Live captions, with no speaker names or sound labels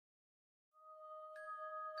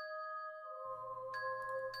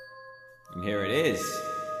And here it is.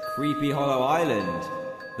 Creepy Hollow Island.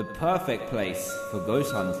 The perfect place for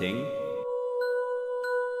ghost hunting.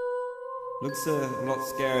 Looks a lot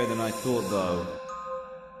scarier than I thought though.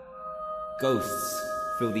 Ghosts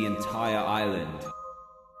fill the entire island.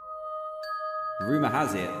 Rumor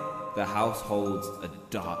has it, the house holds a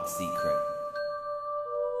dark secret.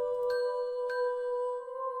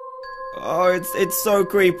 Oh, it's so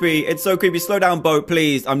creepy. It's so creepy. Slow down, boat,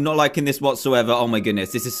 please. I'm not liking this whatsoever. Oh my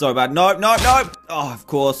goodness, this is so bad. No, no, no. Oh, of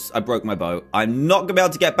course, I broke my boat. I'm not gonna be able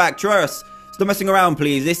to get back. Trust. Stop messing around,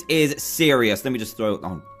 please. This is serious. Let me just throw...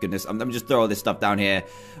 Oh, goodness. Let me just throw all this stuff down here.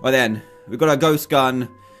 Right then, we've got our ghost gun,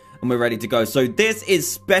 and we're ready to go. So this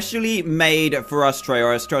is specially made for us,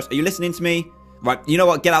 Treyarch. Trust, are you listening to me? Right, you know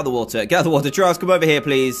what? Get out of the water. Get out of the water. Treyarch, come over here,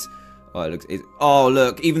 please. Oh, it looks... Oh,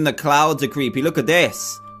 look. Even the clouds are creepy. Look at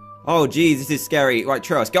this. Oh, geez, this is scary. Right,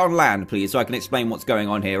 Treyarch, get on land, please, so I can explain what's going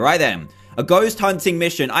on here. Right then. A ghost hunting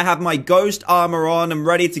mission. I have my ghost armor on. I'm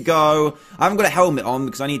ready to go. I haven't got a helmet on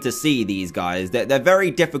because I need to see these guys. They're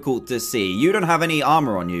very difficult to see. You don't have any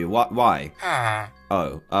armor on you. What? Why?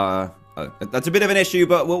 Oh, that's a bit of an issue,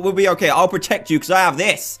 but we'll be okay. I'll protect you because I have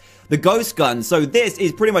this. The ghost gun. So this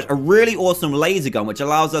is pretty much a really awesome laser gun, which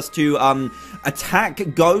allows us to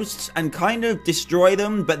attack ghosts and kind of destroy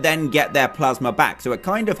them, but then get their plasma back. So it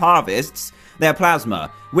kind of harvests their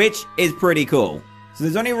plasma, which is pretty cool. So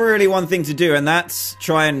there's only really one thing to do, and that's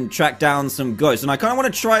try and track down some ghosts. And I kind of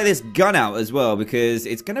want to try this gun out as well, because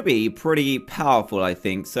it's going to be pretty powerful, I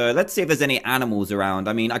think. So let's see if there's any animals around.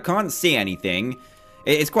 I mean, I can't see anything.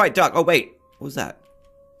 It's quite dark. Oh, wait. What was that?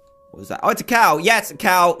 What was that? Oh, it's a cow. Yes, a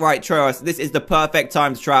cow. Right, Treyarch, this is the perfect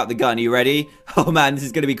time to try out the gun. Are you ready? Oh, man, this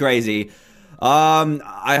is going to be crazy.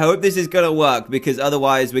 I hope this is going to work, because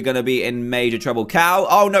otherwise we're going to be in major trouble. Cow?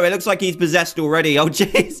 Oh, no, it looks like he's possessed already. Oh,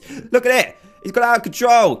 jeez. Look at it. He's got out of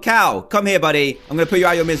control. Cow, come here, buddy. I'm going to put you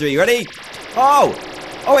out of your misery. You ready? Oh!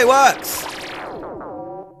 Oh, it works!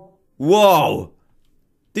 Whoa!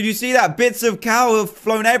 Did you see that? Bits of cow have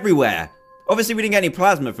flown everywhere. Obviously, we didn't get any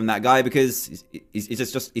plasma from that guy because he's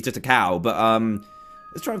just a cow. But,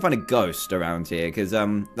 let's try and find a ghost around here, because,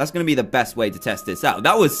 that's going to be the best way to test this out.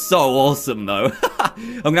 That was so awesome, though.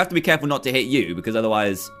 I'm going to have to be careful not to hit you, because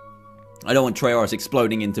otherwise, I don't want Treyarch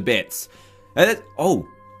exploding into bits. Oh!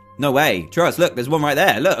 No way. Trust, look, there's one right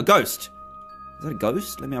there. Look, a ghost. Is that a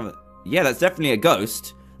ghost? Let me have a... Yeah, that's definitely a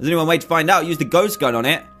ghost. There's only one way to find out. Use the ghost gun on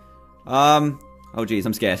it. Oh, jeez,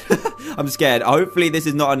 I'm scared. I'm scared. Hopefully, this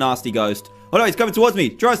is not a nasty ghost. Oh, no, he's coming towards me.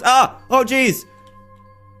 Trust. Ah! Oh, jeez.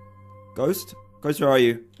 Ghost? Ghost, where are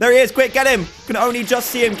you? There he is. Quick, get him. Can only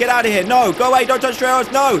just see him. Get out of here. No, go away. Don't touch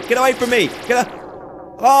Treyarch. No, get away from me.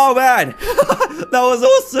 Oh, man. That was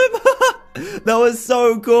awesome. That was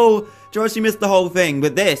so cool. Josh, you missed the whole thing,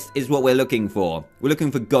 but this is what we're looking for. We're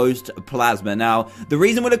looking for ghost plasma. Now, the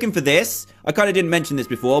reason we're looking for this, I kind of didn't mention this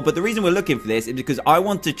before, but the reason we're looking for this is because I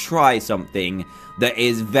want to try something that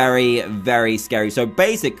is very, very scary. So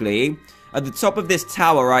basically, at the top of this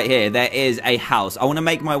tower right here, there is a house. I want to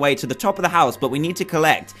make my way to the top of the house, but we need to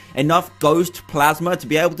collect enough ghost plasma to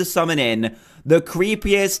be able to summon in the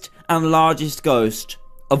creepiest and largest ghost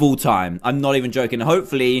of all time. I'm not even joking.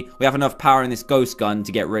 Hopefully, we have enough power in this ghost gun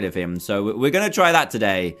to get rid of him. So we're going to try that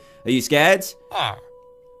today. Are you scared?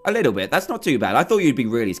 A little bit. That's not too bad. I thought you'd be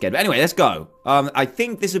really scared. But anyway, let's go. I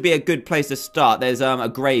think this would be a good place to start. There's a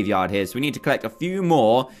graveyard here. So we need to collect a few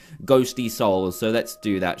more ghosty souls. So let's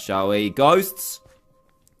do that, shall we? Ghosts?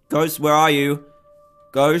 Ghosts, where are you?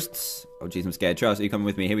 Ghosts? Oh, jeez, I'm scared. Trust, are you coming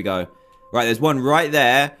with me? Here we go. Right, there's one right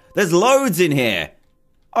there. There's loads in here.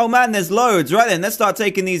 Oh, man, there's loads. Right then, let's start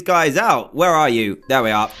taking these guys out. Where are you? There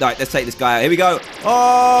we are. All right, let's take this guy out. Here we go.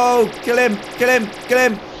 Oh, kill him. Kill him. Kill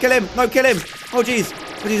him. Kill him. No, kill him. Oh, jeez.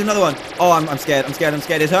 Oh, jeez, another one. Oh, I'm scared. I'm scared. I'm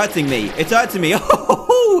scared. It's hurting me. It's hurting me.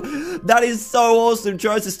 Oh, that is so awesome.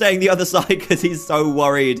 Tries to stay on the other side because he's so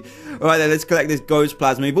worried. All right, then, let's collect this ghost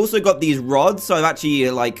plasma. We've also got these rods. So I've actually,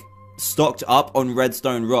 like, stocked up on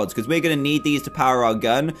redstone rods, because we're going to need these to power our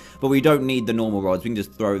gun, but we don't need the normal rods. We can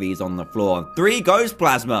just throw these on the floor. 3 ghost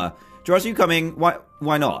plasma. Josh, are you coming?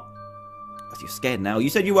 Why not? You're scared now. You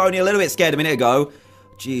said you were only a little bit scared a minute ago.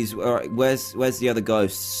 Jeez, all right, where's the other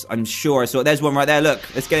ghosts? I'm sure I saw it. There's one right there. Look,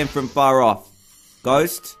 let's get him from far off.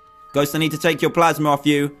 Ghost? Ghost, I need to take your plasma off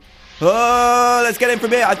you. Oh, let's get him from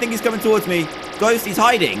here. I think he's coming towards me. Ghost, he's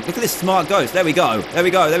hiding. Look at this smart ghost. There we go. There we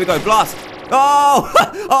go. There we go. Blast. Oh!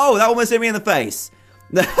 Oh, that almost hit me in the face.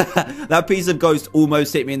 That piece of ghost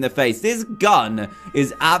almost hit me in the face. This gun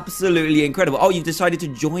is absolutely incredible. Oh, you've decided to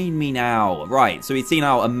join me now. Right, so you've seen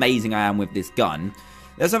how amazing I am with this gun.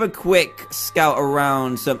 Let's have a quick scout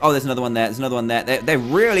around some... Oh, there's another one there. There's another one there. They're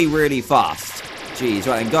really, really fast. Jeez,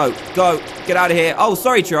 right then, go, get out of here. Oh,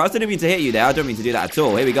 sorry, Charles, I didn't mean to hit you there. I don't mean to do that at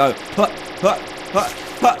all. Here we go.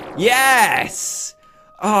 Yes!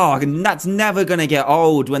 Oh, and that's never gonna get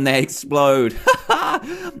old when they explode.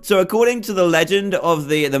 So according to the legend of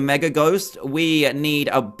the Mega Ghost, we need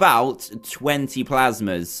about 20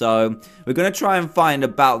 plasmas. So we're gonna try and find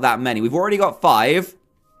about that many. We've already got 5.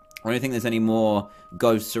 I don't think there's any more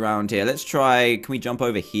ghosts around here. Let's try, can we jump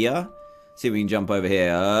over here? See if we can jump over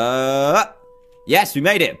here. Yes, we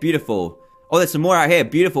made it. Beautiful. Oh, there's some more out here.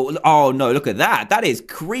 Beautiful. Oh, no, look at that. That is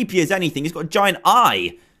creepy as anything. He's got a giant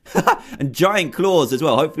eye. And giant claws as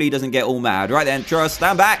well. Hopefully he doesn't get all mad. Right then, Trust,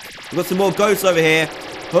 stand back. We've got some more ghosts over here.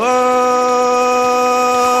 Oh!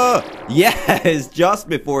 Yes, just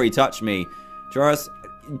before he touched me. Trust,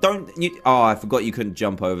 don't... Oh, I forgot you couldn't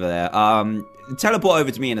jump over there. Teleport over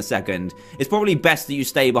to me in a second. It's probably best that you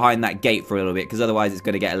stay behind that gate for a little bit, because otherwise it's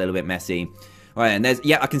going to get a little bit messy. Right, and there's,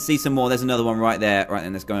 yeah, I can see some more. There's another one right there. Right,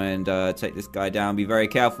 then let's go and take this guy down. Be very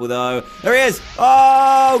careful, though. There he is.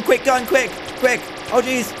 Oh, quick gun, quick. Oh,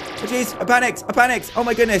 jeez. I panicked. Oh,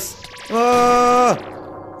 my goodness. Oh,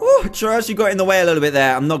 Charles, you got in the way a little bit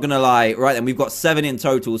there. I'm not going to lie. Right, then we've got 7 in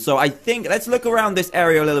total. So I think, let's look around this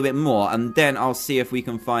area a little bit more, and then I'll see if we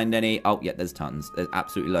can find any. Oh, yeah, there's tons. There's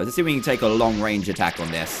absolutely loads. Let's see if we can take a long-range attack on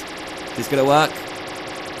this. Is this going to work?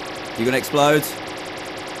 You going to explode?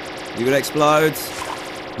 You gonna explode?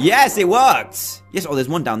 Yes, it worked! Yes, oh, there's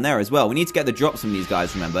one down there as well. We need to get the drops from these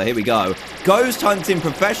guys, remember. Here we go. Ghost hunting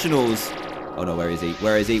professionals. Oh, no, where is he?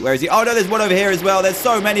 Oh, no, there's one over here as well. There's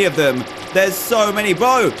so many of them. There's so many.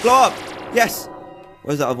 Blow up. Yes.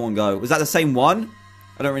 Where's that other one go? Was that the same one?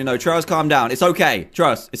 I don't really know. Charles, calm down. It's okay.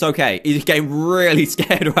 Trust, it's okay. He's getting really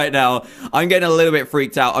scared right now. I'm getting a little bit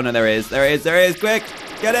freaked out. Oh, no, there is. Quick.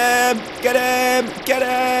 Get him.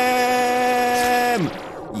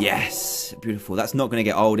 Yes, beautiful. That's not going to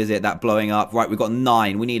get old, is it? That blowing up. Right, we've got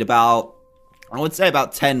 9. We need about, I would say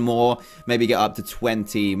about 10 more. Maybe get up to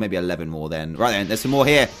 20, maybe 11 more then. Right then, there's some more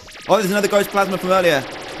here. Oh, there's another ghost plasma from earlier.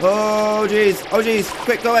 Oh, jeez.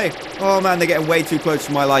 Quick, go away. Oh, man, they're getting way too close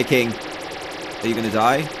for my liking. Are you going to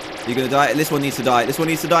die? This one needs to die.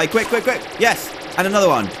 Quick. Yes, and another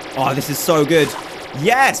one. Oh, this is so good.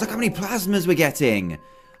 Yes, look how many plasmas we're getting.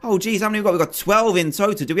 Oh, geez, how many we got? We've got 12 in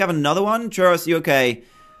total. Do we have another one? Charles, you okay?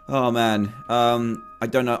 Oh, man. I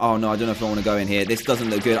don't know. Oh, no, I don't know if I want to go in here. This doesn't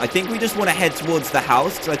look good. I think we just want to head towards the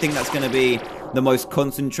house, because I think that's going to be the most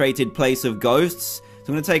concentrated place of ghosts. So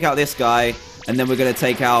I'm going to take out this guy, and then we're going to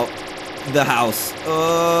take out the house.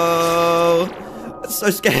 Oh, I'm so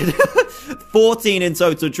scared. 14 in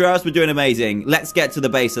total. Charles, we're doing amazing. Let's get to the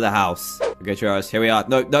base of the house. Okay, Charles, here we are.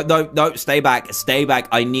 No. Stay back.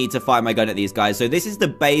 I need to fire my gun at these guys. So this is the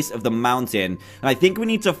base of the mountain. And I think we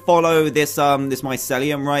need to follow this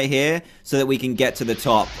mycelium right here so that we can get to the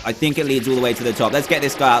top. I think it leads all the way to the top. Let's get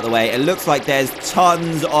this guy out of the way. It looks like there's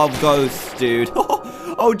tons of ghosts, dude.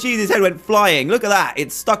 Oh, geez, his head went flying. Look at that.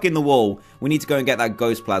 It's stuck in the wall. We need to go and get that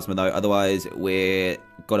ghost plasma, though. Otherwise, we're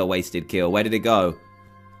got a wasted kill. Where did it go?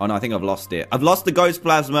 Oh, no, I think I've lost it. I've lost the ghost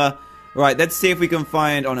plasma. Right, let's see if we can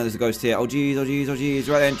find... Oh, no, there's a ghost here. Oh, jeez.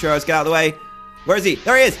 Right then, Churros, get out of the way. Where is he?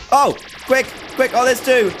 There he is. Oh, quick. Oh, there's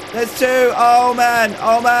 2. Oh, man.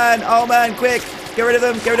 Quick. Get rid of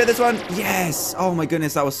them. Get rid of this one. Yes. Oh, my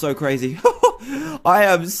goodness. That was so crazy. I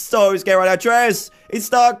am so scared right now. Churros, he's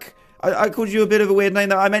stuck. I called you a bit of a weird name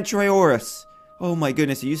there. I meant Trayorus. Oh, my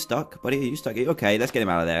goodness. Are you stuck, buddy? Are you stuck? Okay, let's get him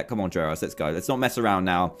out of there. Come on, Churros. Let's go. Let's not mess around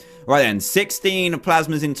now. Right then, 16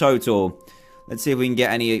 plasmas in total. Let's see if we can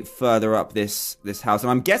get any further up this house. And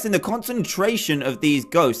I'm guessing the concentration of these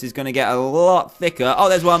ghosts is going to get a lot thicker. Oh,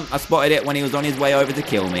 there's one. I spotted it when he was on his way over to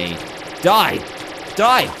kill me. Die.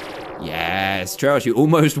 Yes, Trash, you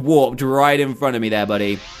almost warped right in front of me there,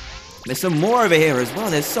 buddy. There's some more over here as well.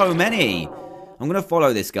 There's so many. I'm going to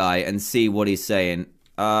follow this guy and see what he's saying.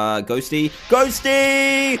 Ghosty.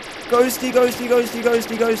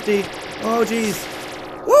 Oh, jeez.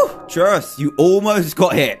 Woo! Trust, you almost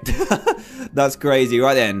got hit. That's crazy.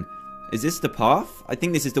 Right then. Is this the path? I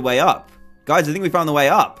think this is the way up. Guys, I think we found the way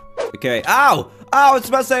up. Okay. Ow! I was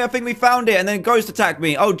about to say I think we found it, and then Ghost attacked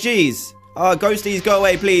me. Oh, jeez. Ghosties, go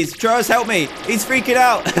away, please. Charles, help me. He's freaking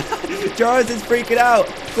out. Charles is freaking out.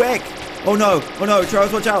 Quick. Oh, no.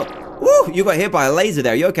 Charles, watch out. Woo! You got hit by a laser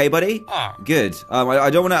there. You okay, buddy? Good. I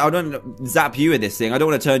don't want to zap you in this thing. I don't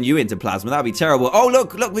want to turn you into plasma. That would be terrible. Oh,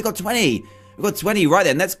 look. We got 20. We've got 20 right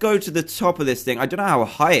then. Let's go to the top of this thing. I don't know how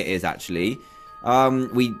high it is, actually.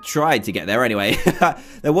 We tried to get there anyway.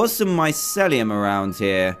 There was some mycelium around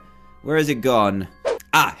here. Where has it gone?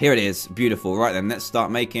 Ah, here it is. Beautiful. Right then, let's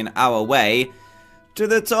start making our way to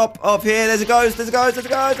the top of here. There's a ghost.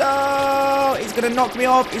 Oh, he's going to knock me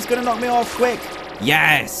off. Quick.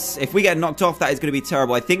 Yes! If we get knocked off, that is going to be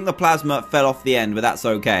terrible. I think the plasma fell off the end, but that's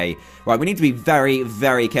okay. Right, we need to be very,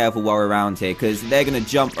 very careful while we're around here, because they're going to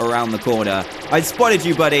jump around the corner. I spotted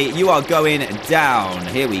you, buddy. You are going down.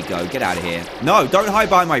 Here we go. Get out of here. No, don't hide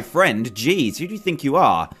behind my friend. Jeez, who do you think you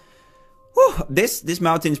are? Whew, this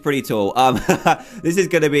mountain's pretty tall. This is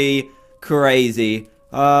going to be crazy.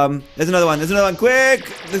 There's another one. There's another one. Quick!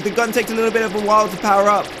 The gun takes a little bit of a while to power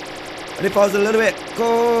up. And if I was a little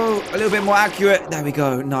bit more accurate. There we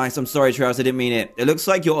go. Nice. I'm sorry, Travis. I didn't mean it. It looks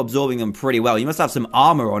like you're absorbing them pretty well. You must have some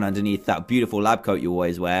armor on underneath that beautiful lab coat you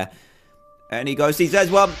always wear. And he goes. He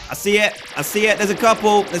says, well, I see it. I see it. There's a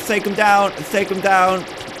couple. Let's take them down. Let's take them down.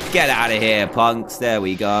 Get out of here, punks. There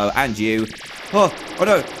we go. And you. Oh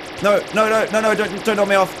no. No. Don't knock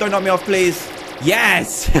me off. Don't knock me off, please.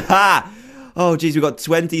 Yes. Oh, geez. We've got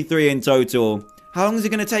 23 in total. How long is it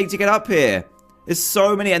going to take to get up here? There's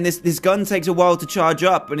so many, and this gun takes a while to charge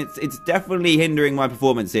up, and it's definitely hindering my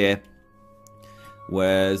performance here.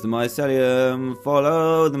 Where's the mycelium?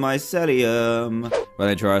 Follow the mycelium. Well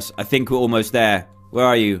then, Tross, I think we're almost there. Where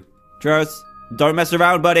are you? Tross, don't mess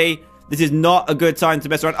around, buddy. This is not a good time to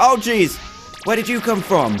mess around. Oh, jeez. Where did you come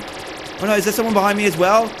from? Oh, no, is there someone behind me as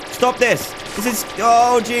well? Stop this. This is...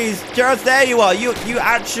 Oh, jeez. Tross, there you are. You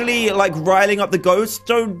actually, like, riling up the ghosts?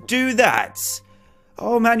 Don't do that.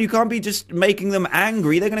 Oh, man, you can't be just making them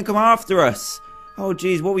angry. They're going to come after us. Oh,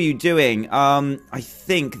 geez, what were you doing? I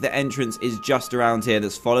think the entrance is just around here.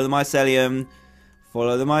 Let's follow the mycelium.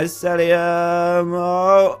 Follow the mycelium.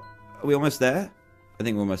 Oh, are we almost there? I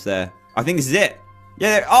think we're almost there. I think this is it.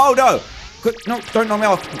 Yeah, oh, no. Quick, no, don't knock me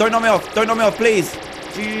off. Don't knock me off. Don't knock me off, please.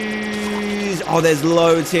 Jeez. Oh, there's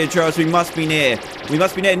loads here, Charles. We must be near. We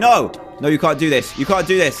must be near. No. No, you can't do this. You can't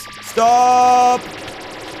do this. Stop.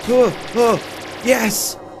 Oh.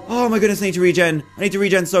 Yes! Oh my goodness, I need to regen. I need to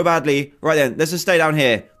regen so badly. Right then, let's just stay down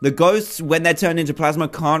here. The ghosts, when they're turned into plasma,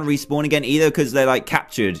 can't respawn again either because they're like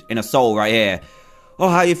captured in a soul right here. Oh,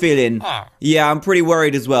 how are you feeling? Yeah, I'm pretty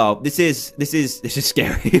worried as well. This is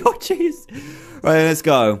scary. Oh, jeez. Right, let's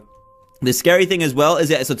go. The scary thing as well is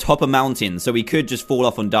that it's atop a mountain, so we could just fall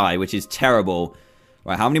off and die, which is terrible.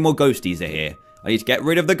 Right, how many more ghosties are here? I need to get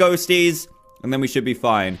rid of the ghosties. And then we should be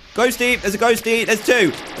fine. Ghosty! There's a ghosty! There's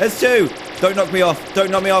two! There's two! Don't knock me off!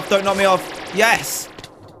 Don't knock me off! Don't knock me off! Yes!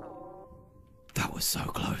 That was so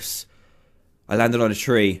close. I landed on a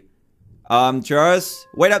tree. Charles,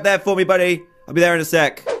 wait up there for me, buddy. I'll be there in a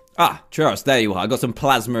sec. Ah, Charles, there you are. I got some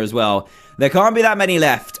plasma as well. There can't be that many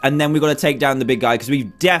left. And then we've got to take down the big guy because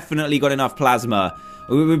we've definitely got enough plasma.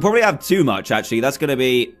 We probably have too much, actually. That's going to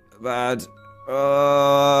be bad.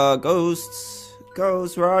 Ghosts.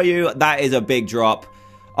 Ghosts, where are you? That is a big drop.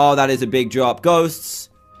 Oh, that is a big drop. Ghosts.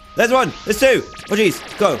 There's one. There's two. Oh,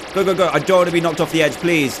 jeez. Go. I don't want to be knocked off the edge,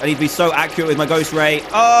 please. I need to be so accurate with my ghost ray.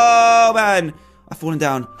 Oh, man. I've fallen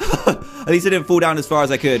down. At least I didn't fall down as far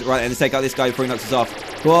as I could. Right, let's take out this guy before he knocks us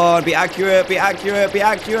off. Come on, be accurate. Be accurate. Be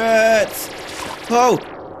accurate. Oh,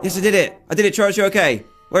 yes, I did it. I did it, Charles. You okay?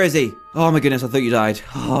 Where is he? Oh my goodness, I thought you died.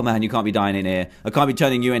 Oh man, you can't be dying in here. I can't be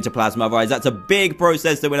turning you into plasma, otherwise that's a big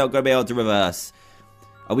process that we're not going to be able to reverse.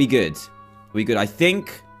 Are we good? Are we good? I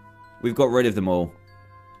think we've got rid of them all.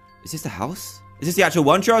 Is this the house? Is this the actual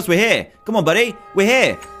one, Charles? We're here. Come on, buddy. We're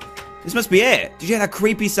here. This must be it. Did you hear that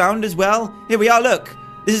creepy sound as well? Here we are, look.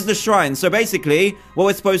 This is the shrine. So basically, what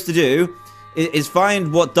we're supposed to do is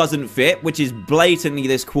find what doesn't fit, which is blatantly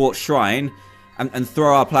this quartz shrine, and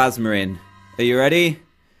throw our plasma in. Are you ready?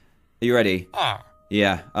 Are you ready?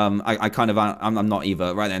 Yeah, I kind of, I'm not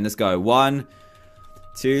either. Right then, let's go. 1,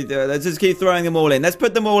 2, 3, let's just keep throwing them all in. Let's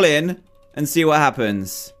put them all in and see what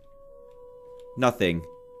happens. Nothing.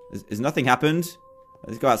 Has nothing happened?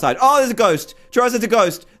 Let's go outside. Oh, there's a ghost. Charles, there's a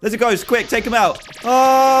ghost. There's a ghost. Quick, take him out.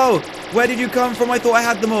 Oh, where did you come from? I thought I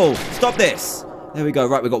had them all. Stop this. There we go.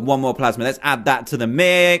 Right, we've got one more plasma. Let's add that to the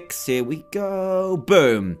mix. Here we go.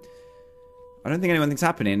 Boom. I don't think anything's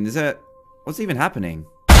happening. Is it? What's even happening?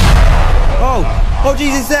 Oh,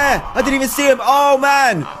 jeez, he's there. I didn't even see him. Oh,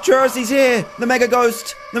 man. Charles, he's here. The mega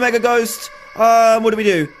ghost. The mega ghost. What do we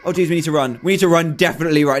do? Oh, geez, we need to run. We need to run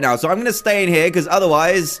definitely right now. So I'm going to stay in here because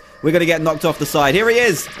otherwise we're going to get knocked off the side. Here he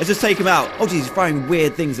is. Let's just take him out. Oh, geez, he's firing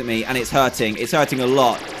weird things at me and it's hurting. It's hurting a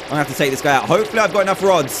lot. I'm going to have to take this guy out. Hopefully I've got enough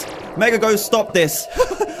rods. Mega Ghost, stop this.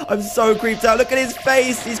 I'm so creeped out. Look at his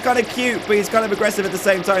face. He's kind of cute, but he's kind of aggressive at the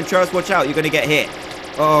same time. Charles, watch out. You're going to get hit.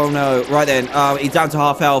 Oh, no. Right then. He's down to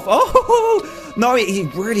half health. Oh, no,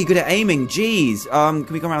 he's really good at aiming. Jeez.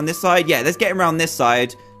 Can we come around this side? Yeah, let's get him around this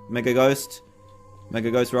side. Mega Ghost.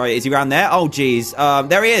 Mega Ghost, right? Is he around there? Oh, jeez.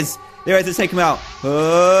 There he is. There he is. Let's take him out.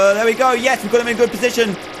 There we go. Yes, we've got him in good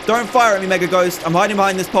position. Don't fire at me, Mega Ghost. I'm hiding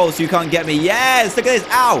behind this pole so you can't get me. Yes, look at this.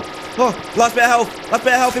 Ow. Oh, last bit of health. Last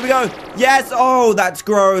bit of health. Here we go. Yes. Oh, that's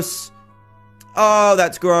gross. Oh,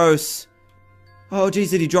 that's gross. Oh,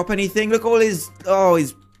 geez, did he drop anything? Look, all his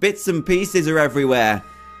bits and pieces are everywhere.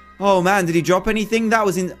 Oh, man, did he drop anything? That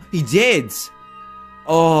was in... He did.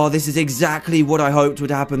 Oh, this is exactly what I hoped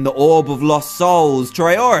would happen. The Orb of Lost Souls.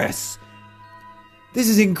 Trayaurus. This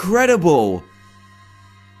is incredible.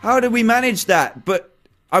 How did we manage that? But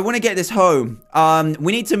I want to get this home.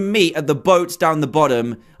 We need to meet at the boats down the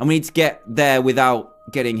bottom, and we need to get there without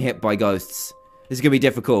getting hit by ghosts. This is going to be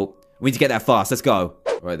difficult. We need to get there fast. Let's go.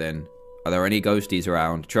 Right then. Are there any ghosties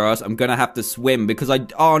around? Trust, I'm going to have to swim because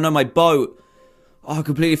oh no, my boat. Oh, I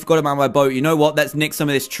completely forgot about my boat. You know what? Let's nick some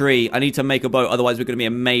of this tree. I need to make a boat. Otherwise, we're going to be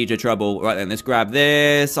in major trouble. Right then, let's grab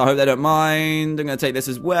this. I hope they don't mind. I'm going to take this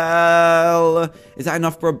as well. Is that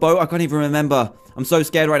enough for a boat? I can't even remember. I'm so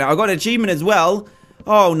scared right now. I got an achievement as well.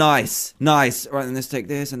 Oh, nice. Nice. Right then, let's take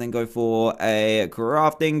this and then go for a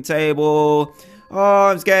crafting table. Oh,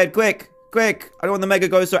 I'm scared. Quick. Quick. I don't want the Mega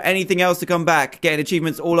Ghost or anything else to come back. Getting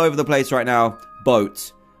achievements all over the place right now.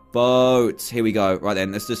 Boat. Boat. Here we go. Right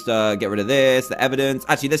then, let's just get rid of this. The evidence.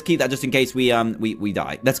 Actually, let's keep that just in case we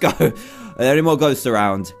die. Let's go. Are there any more ghosts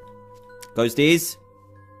around? Ghosties?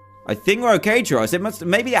 I think we're okay, Tross.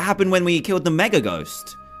 Maybe it happened when we killed the Mega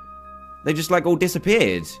Ghost. They just like all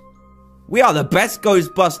disappeared. We are the best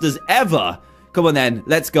Ghostbusters ever. Come on then.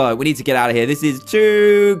 Let's go. We need to get out of here. This is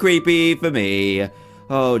too creepy for me.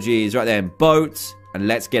 Oh, geez. Right then. Boat. And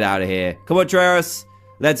let's get out of here. Come on, Trayaurus.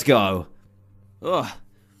 Let's go. Ugh.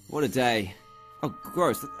 What a day. Oh,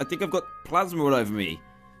 gross. I think I've got plasma all over me.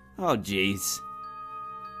 Oh, jeez.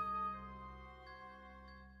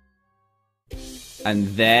 And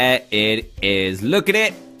there it is. Look at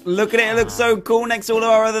it. Look at it. It looks so cool next to all of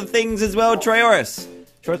our other things as well. Trayaurus.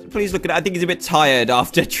 Please look at it. I think he's a bit tired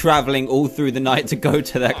after traveling all through the night to go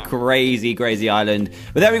to that crazy, crazy island.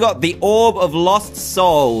 But there we got the Orb of Lost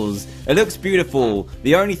Souls. It looks beautiful.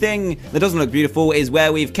 The only thing that doesn't look beautiful is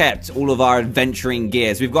where we've kept all of our adventuring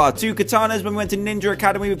gear. So we've got our 2 katanas when we went to Ninja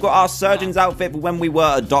Academy. We've got our surgeon's outfit for when we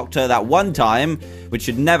were a doctor that one time, which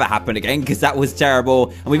should never happen again because that was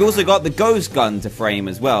terrible. And we've also got the ghost gun to frame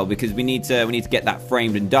as well because we need to get that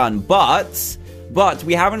framed and done. But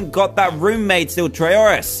we haven't got that roommate still,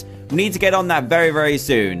 Trayaurus. We need to get on that very, very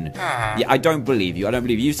soon. Yeah, I don't believe you. I don't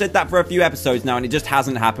believe you. You've said that for a few episodes now, and it just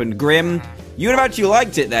hasn't happened. Grim, you would have actually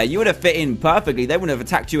liked it there. You would have fit in perfectly. They wouldn't have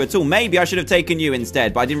attacked you at all. Maybe I should have taken you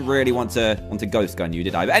instead, but I didn't really want to ghost gun you,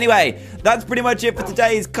 did I? But anyway, that's pretty much it for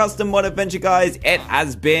today's custom mod adventure, guys. It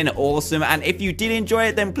has been awesome, and if you did enjoy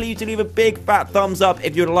it, then please do leave a big fat thumbs up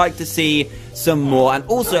if you'd like to see some more. And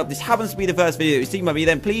also, if this happens to be the first video that you've seen by me,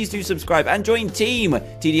 then please do subscribe and join Team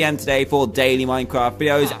TDM today for daily Minecraft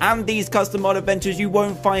videos and these custom mod adventures. You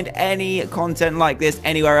won't find any content like this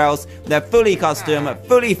anywhere else. They're fully custom,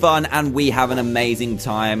 fully fun, and we have an amazing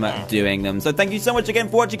time doing them. So thank you so much again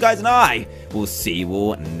for watching, guys, and I will see you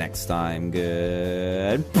all next time.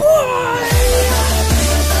 Goodbye.